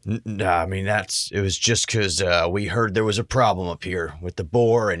 I mean, it was just because we heard there was a problem up here with the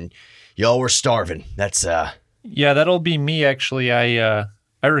boar and y'all were starving. That's, Yeah, that'll be me, actually. I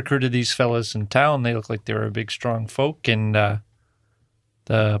recruited these fellas in town. They look like they were a big, strong folk, and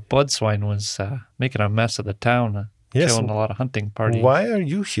the blood swine was making a mess of the town, killing a lot of hunting parties. Why are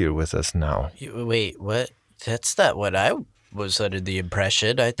you here with us now? Wait, what? That's not what I was under the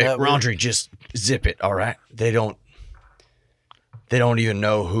impression. I thought... Rondry, just zip it, all right? They don't even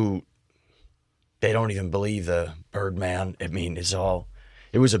know who... They don't even believe the Birdman. I mean,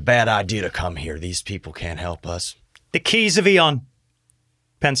 it was a bad idea to come here. These people can't help us. The keys of Eon.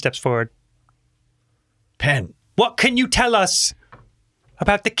 Penn steps forward. Penn. What can you tell us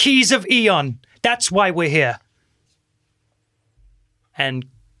about the keys of Eon? That's why we're here. And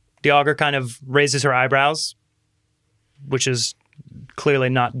the augur kind of raises her eyebrows, which is clearly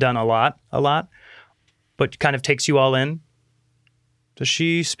not done a lot, but kind of takes you all in. Does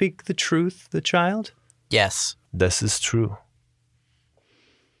she speak the truth, the child? Yes. This is true.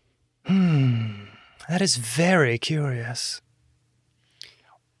 That is very curious.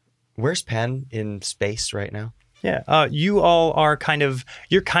 Where's Penn in space right now? Yeah, you all are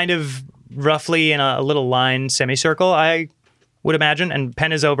you're kind of roughly in a little line semicircle, I would imagine, and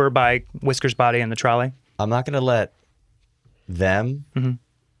Penn is over by Whisker's body in the trolley. I'm not going to let them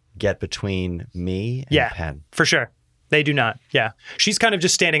get between me and Penn. For sure. They do not, yeah. She's kind of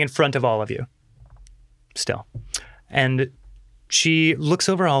just standing in front of all of you, still. And she looks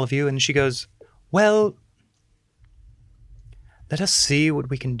over all of you and she goes, "Well, let us see what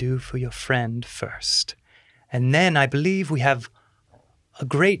we can do for your friend first. And then I believe we have a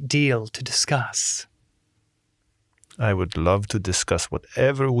great deal to discuss." I would love to discuss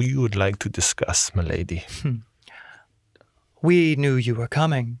whatever you would like to discuss, milady. We knew you were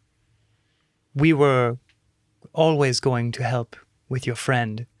coming. We were always going to help with your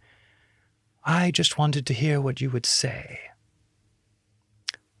friend. I just wanted to hear what you would say.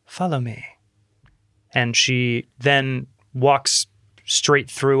 Follow me. And she then walks straight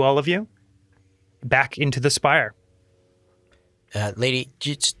through all of you, back into the spire. Lady,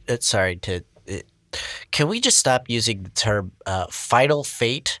 sorry to... can we just stop using the term final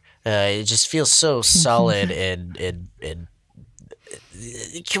fate? It just feels so solid and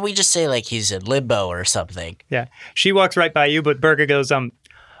can we just say like he's in limbo or something? Yeah. She walks right by you, but Burger goes,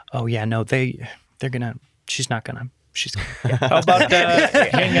 oh yeah, no, they're gonna, she's not gonna, she's gonna. Yeah. How about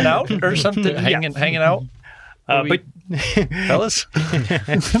hanging out or something? Hanging out? But fellas?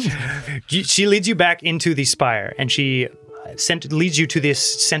 She leads you back into the spire, and she leads you to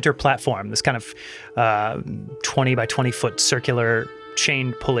this center platform, this kind of 20 by 20 foot circular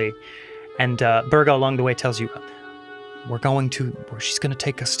chained pulley. And Burga along the way tells you, she's going to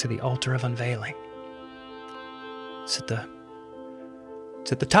take us to the altar of unveiling. It's at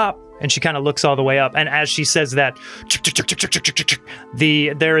the top. And she kind of looks all the way up. And as she says that,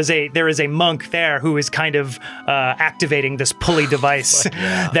 there is a monk there who is kind of activating this pulley device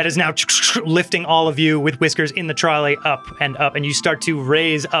that is now lifting all of you with Whiskers in the trolley up. And you start to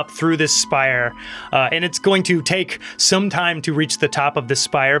raise up through this spire. And it's going to take some time to reach the top of this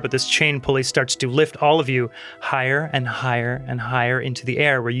spire, but this chain pulley starts to lift all of you higher and higher and higher into the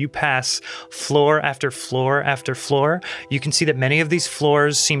air, where you pass floor after floor after floor. You can see that many of these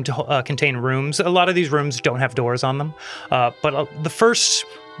floors seem to contain rooms. A lot of these rooms don't have doors on them, but the first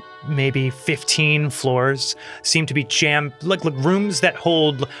maybe 15 floors seem to be like rooms that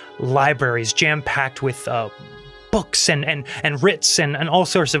hold libraries jam-packed with books and writs and all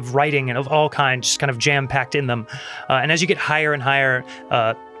sorts of writing and of all kinds, just kind of jam-packed in them. And as you get higher and higher,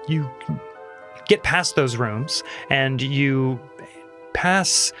 you get past those rooms, and you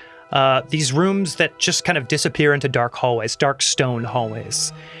pass these rooms that just kind of disappear into dark hallways, dark stone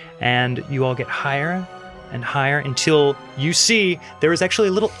hallways. And you all get higher and higher until you see there is actually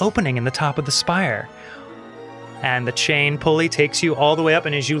a little opening in the top of the spire. And the chain pulley takes you all the way up,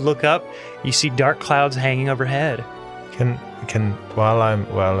 and as you look up, you see dark clouds hanging overhead. Can while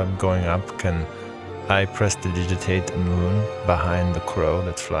I'm going up, can I prestidigitate a moon behind the crow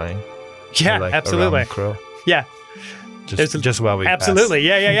that's flying? Yeah, like absolutely. Around the crow? Yeah. Just while we absolutely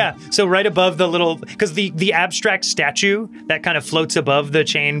pass. Yeah. So right above the little, because the abstract statue that kind of floats above the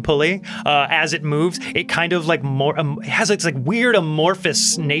chain pulley, as it moves, it kind of like it has this like weird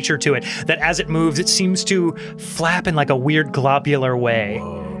amorphous nature to it, that as it moves, it seems to flap in like a weird globular way.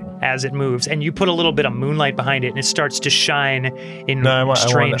 As it moves, and you put a little bit of moonlight behind it, and it starts to shine in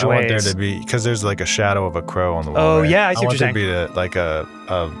strange ways. I want there to be, because there's like a shadow of a crow on the wall. Oh, right? yeah, I see what you're saying. I want there to be like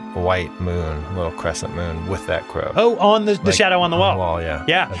a white moon, a little crescent moon with that crow. Oh, on the shadow on the wall. On the wall, yeah.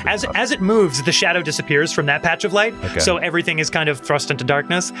 Yeah, as it moves, the shadow disappears from that patch of light, so everything is kind of thrust into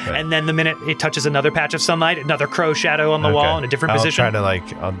darkness, and then the minute it touches another patch of sunlight, another crow shadow on the wall in a different position.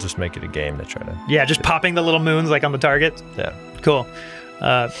 I'll just make it a game to try to... Yeah, just popping the little moons like on the target. Yeah. Cool.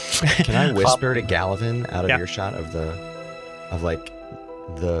 Can I whisper to Gallivan out of earshot of the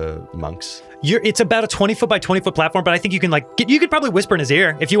monks? It's about a 20-foot by 20-foot platform, but I think you can you could probably whisper in his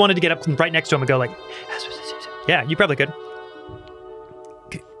ear if you wanted to get up right next to him and go like, yeah, you probably could.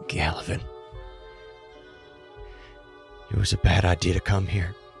 Gallivan, it was a bad idea to come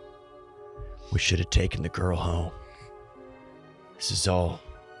here. We should have taken the girl home. It's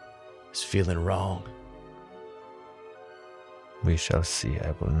feeling wrong. We shall see.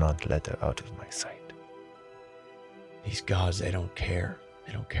 I will not let her out of my sight. These gods, they don't care.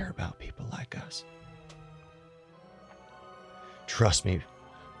 They don't care about people like us. Trust me.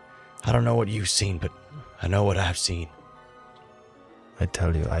 I don't know what you've seen, but I know what I've seen. I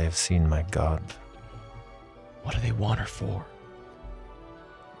tell you, I have seen my God. What do they want her for?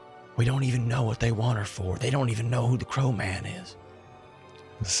 We don't even know what they want her for. They don't even know who the Crow Man is.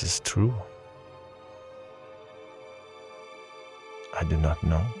 This is true. I do not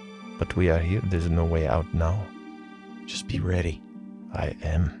know, but we are here. There's no way out now. Just be ready. I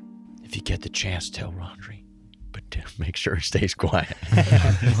am. If you get the chance, tell Rondry, but make sure he stays quiet.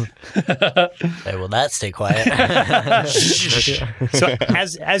 I will not stay quiet. So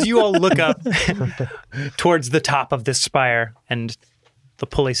as you all look up towards the top of this spire, and the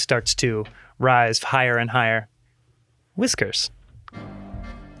pulley starts to rise higher and higher, Whiskers,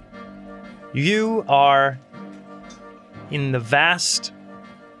 you are in the vast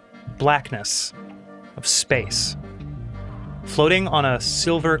blackness of space, floating on a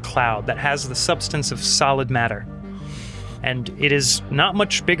silver cloud that has the substance of solid matter. And it is not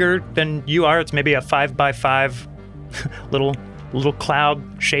much bigger than you are. It's maybe a 5x5 little cloud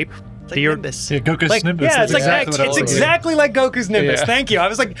shape. Like Nimbus. Yeah, Goku's Nimbus. Yeah, That's exactly like Goku's Nimbus. Yeah. Thank you. I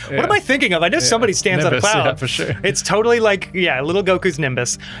was like, what am I thinking of? I know somebody stands Nimbus, on a cloud. yeah, for sure. It's totally like, little Goku's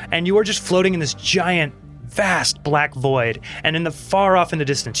Nimbus. And you are just floating in this giant, vast black void. And in the far off in the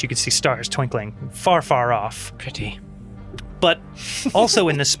distance, you can see stars twinkling far, far off. Pretty. But also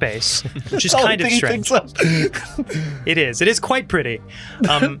in this space, which is kind of strange. It is quite pretty.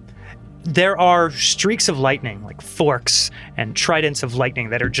 There are streaks of lightning, like forks and tridents of lightning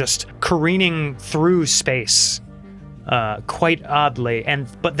that are just careening through space, quite oddly.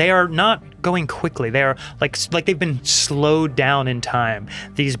 But they are not going quickly. They are like they've been slowed down in time.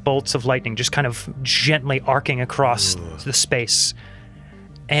 These bolts of lightning just kind of gently arcing across the space.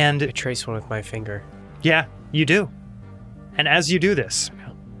 And I trace one with my finger. yeah, you do. And as you do this,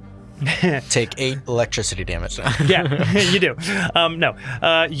 Take 8 electricity damage. Yeah, you do.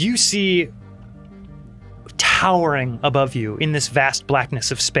 You see towering above you in this vast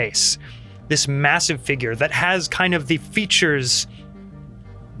blackness of space, this massive figure that has kind of the features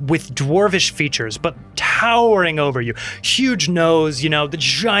with dwarvish features, but towering over you. Huge nose, the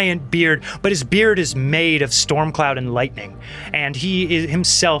giant beard, but his beard is made of storm cloud and lightning. And he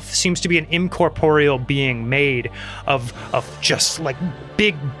himself seems to be an incorporeal being made of just like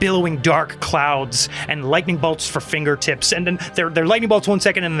big billowing dark clouds and lightning bolts for fingertips. And then they're lightning bolts 1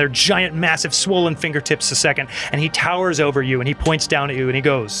 second and they're giant, massive, swollen fingertips a second. And he towers over you and he points down at you and he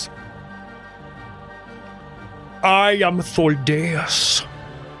goes, I am Thuldeus,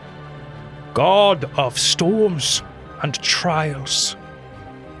 god of storms and trials.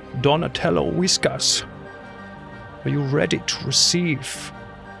 Donatello Whiskers, are you ready to receive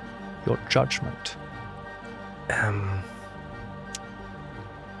your judgment?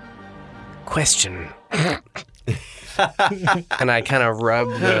 Question. And I kind of rub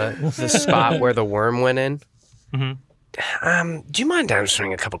the spot where the worm went in. Mm-hmm. Do you mind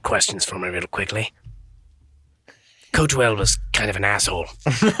answering a couple questions for me real quickly? Coachwell was kind of an asshole.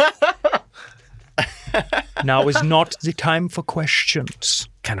 Now is not the time for questions.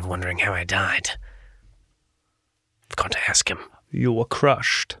 Kind of wondering how I died. I've got to ask him. You were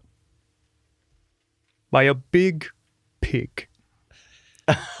crushed by a big pig.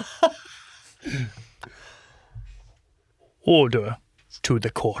 Order to the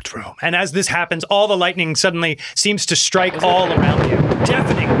courtroom. And as this happens, all the lightning suddenly seems to strike all around you.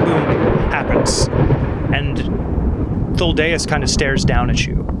 Deafening booming happens. And Thuldeus kind of stares down at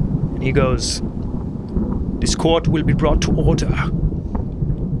you. And he goes, this court will be brought to order.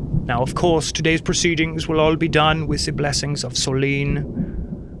 Now, of course, today's proceedings will all be done with the blessings of Solene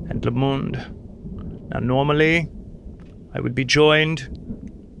and Lemund. Now, normally, I would be joined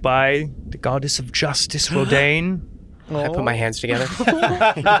by the goddess of justice, Rodane. I put my hands together.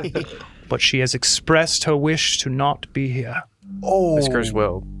 But she has expressed her wish to not be here. Whiskers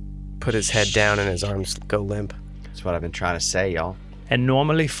will put his head down and his arms go limp. That's what I've been trying to say, y'all. And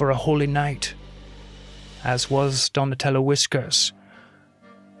normally for a holy night, as was Donatello Whiskers,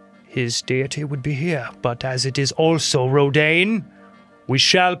 his deity would be here. But as it is also Rodane, we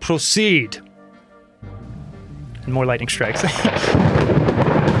shall proceed. And more lightning strikes.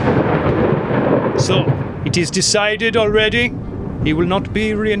 So, it is decided already. He will not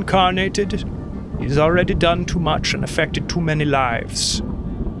be reincarnated. He has already done too much and affected too many lives.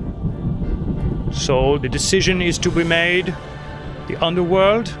 So, the decision is to be made. The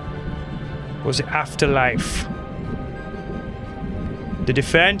underworld or the afterlife. The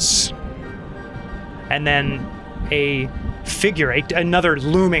defense. And then a figure, another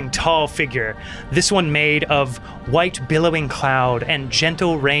looming tall figure. This one made of white billowing cloud and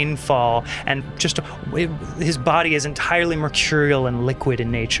gentle rainfall, and just his body is entirely mercurial and liquid in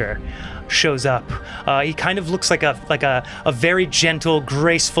nature. Shows up. He kind of looks like a very gentle,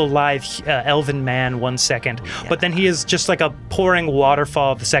 graceful, lithe elven man 1 second, but then he is just like a pouring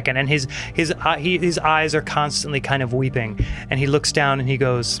waterfall the second, and his eyes are constantly kind of weeping, and he looks down and he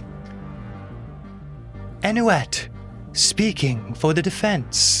goes, Enuet, speaking for the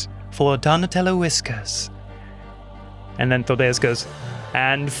defense, for Donatello Whiskers. And then Thuldeus goes,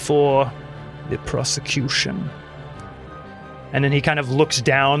 and for the prosecution. And then he kind of looks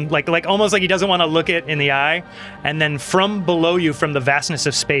down, like almost like he doesn't want to look it in the eye. And then from below you, from the vastness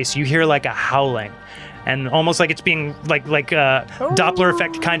of space, you hear like a howling. And almost like it's being like a Doppler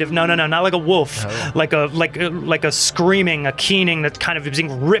effect kind of, no, not like a wolf, like a screaming, a keening that kind of is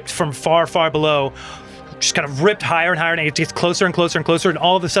being ripped from far, far below. Just kind of ripped higher and higher, and it gets closer and closer and closer, and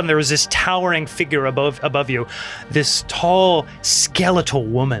all of a sudden there was this towering figure above you, this tall skeletal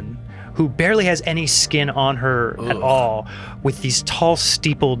woman who barely has any skin on her at all, with these tall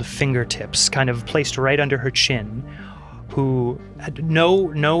steepled fingertips kind of placed right under her chin, who had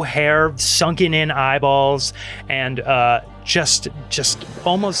no hair, sunken in eyeballs, and just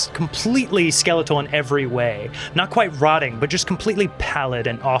almost completely skeletal in every way. Not quite rotting, but just completely pallid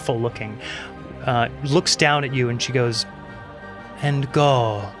and awful looking. Looks down at you and she goes, and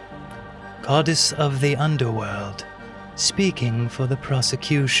Gaul, goddess of the underworld, speaking for the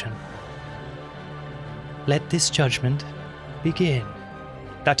prosecution. Let this judgment begin.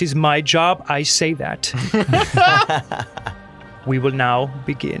 That is my job, I say that. We will now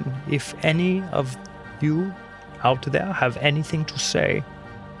begin. If any of you out there have anything to say,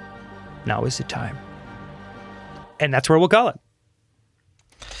 now is the time. And that's where we'll call it.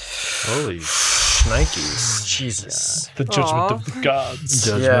 Holy shnikes. Jesus. The judgment of the gods.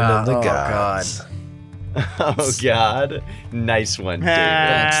 Judgment of the gods. God. Oh, God. Nice one,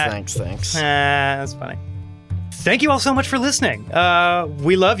 David. Thanks. That's funny. Thank you all so much for listening.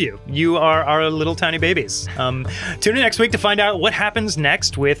 We love you. You are our little tiny babies. Tune in next week to find out what happens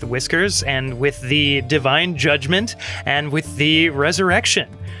next with Whiskers and with the divine judgment and with the resurrection.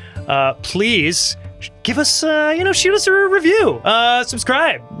 Please give us, shoot us a review,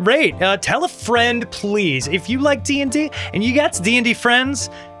 subscribe, rate, tell a friend, please. If you like D&D and you got D&D friends,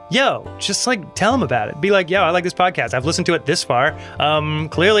 just tell them about it. Be like, I like this podcast. I've listened to it this far.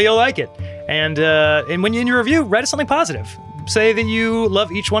 Clearly you'll like it. And when you're in your review, write us something positive. Say that you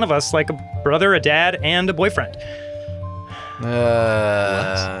love each one of us like a brother, a dad, and a boyfriend. No.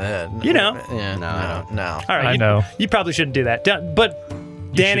 All right, I know. You probably shouldn't do that. But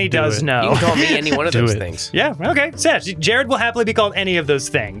Danny should do does it. know. You can call me any one of Do those it. things. Yeah, okay. Sad. Jared will happily be called any of those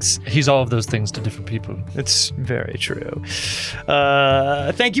things. He's all of those things to different people. It's very true.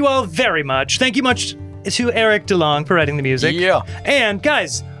 Thank you all very much. Thank you much to Eric DeLong for writing the music. Yeah. And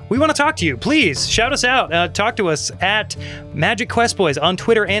guys, we want to talk to you. Please shout us out. Talk to us at Magic Quest Boys on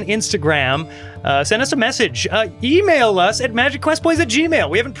Twitter and Instagram. Send us a message. Email us at magicquestboys@gmail.com.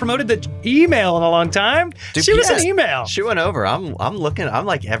 We haven't promoted the email in a long time. Shoot us an email. She went over. I'm looking. I'm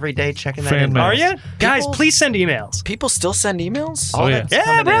like every day checking that Fan in. mail. Are you? Guys, please send emails. People still send emails? All Oh, yeah. that's Yeah,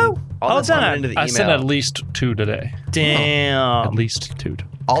 coming bro. in- all All that's the coming time. into the I email. sent at least 2 today. Damn. At least 2.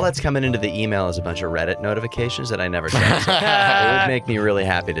 All that's coming into the email is a bunch of Reddit notifications that I never check. So it would make me really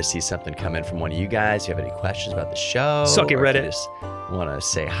happy to see something come in from one of you guys. If you have any questions about the show, Suck it, or if you Reddit. just want to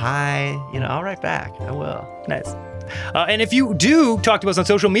say hi, I'll write back. I will. Nice. And if you do talk to us on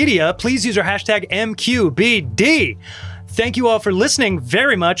social media, please use our hashtag MQBD. Thank you all for listening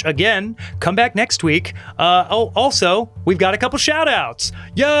very much. Again, come back next week. Also, we've got a couple shout outs.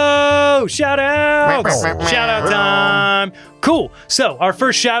 Yo, shout outs. Shout out time. Cool. So our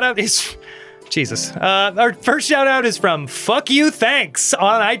first shout out is... Jesus. Our first shout out is from Fuck You Thanks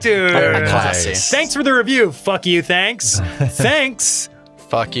on iTunes. Classy. Thanks for the review. Fuck you. Thanks. Thanks.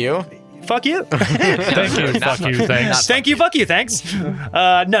 Fuck you. Fuck you. Thank you. Fuck you. Thanks. Thank you. Fuck you. Thanks.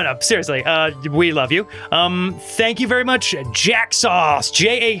 No, seriously. We love you. Thank you very much, Jack Sauce,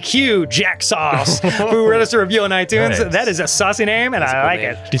 JAQ Jack Sauce, who wrote us a review on iTunes. Nice. That is a saucy name, and I like name.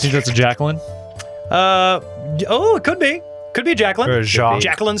 it. Do you think that's a Jacqueline? It could be. Could be a Jacqueline. Or a Jacques.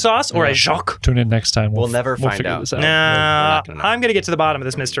 Jacqueline Sauce or a Jacques. Tune in next time. We'll never find figure out. this out. No, not gonna know. I'm going to get to the bottom of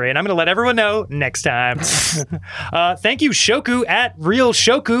this mystery, and I'm going to let everyone know next time. Thank you, Shoku, at Real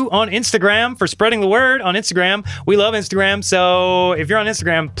Shoku on Instagram, for spreading the word on Instagram. We love Instagram, so if you're on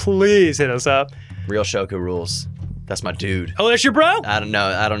Instagram, please hit us up. Real Shoku rules. That's my dude. Oh, that's your bro? I don't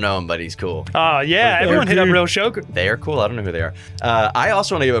know him, but he's cool. Oh, yeah, everyone hit up Real Shoku. They are cool. I don't know who they are. I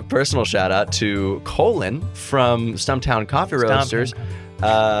also want to give a personal shout out to Colin from Stumptown Coffee Roasters,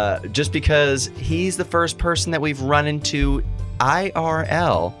 just because he's the first person that we've run into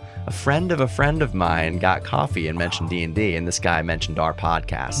IRL. A friend of mine got coffee and mentioned D&D, and this guy mentioned our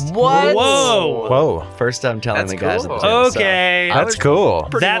podcast. What? Whoa. Whoa, First time telling That's the guys cool. at the gym. Okay. So I that's was cool.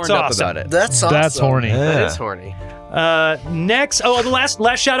 pretty That's warmed awesome. up about it. That's awesome. That's horny. That Yeah. is horny. Next, the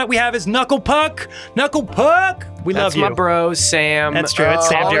last shout out we have is Knuckle Puck. Knuckle Puck, we That's love you. my bro, Sam. That's true. It's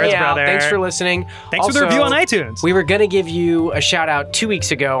Sam, Call me Jared's out. brother. Thanks for listening. Thanks for the review on iTunes. We were going to give you a shout out 2 weeks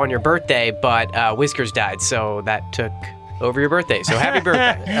ago on your birthday, but Whiskers died, so that took over your birthday. So happy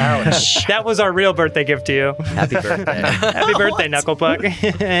birthday. Ouch. That was our real birthday gift to you. Happy birthday. Happy birthday, Knuckle Puck. All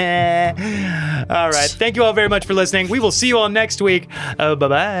right. Thank you all very much for listening. We will see you all next week.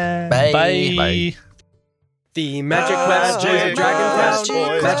 Bye-bye. Bye. Bye. The Magic Quest Boys of Dragon Quest.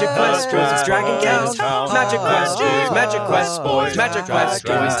 Magic Quest Boys of Dragon Quest. Magic Quest Boys. Magic Quest Boys. Magic Quest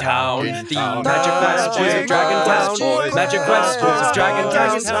Boys Town. The Magic Quest Boys of Dragon Quest. Magic Quest Boys of Dragon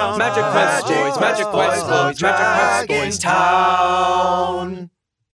Quest. Magic Quest Boys. Magic Quest Boys. Magic Quest Boys Town.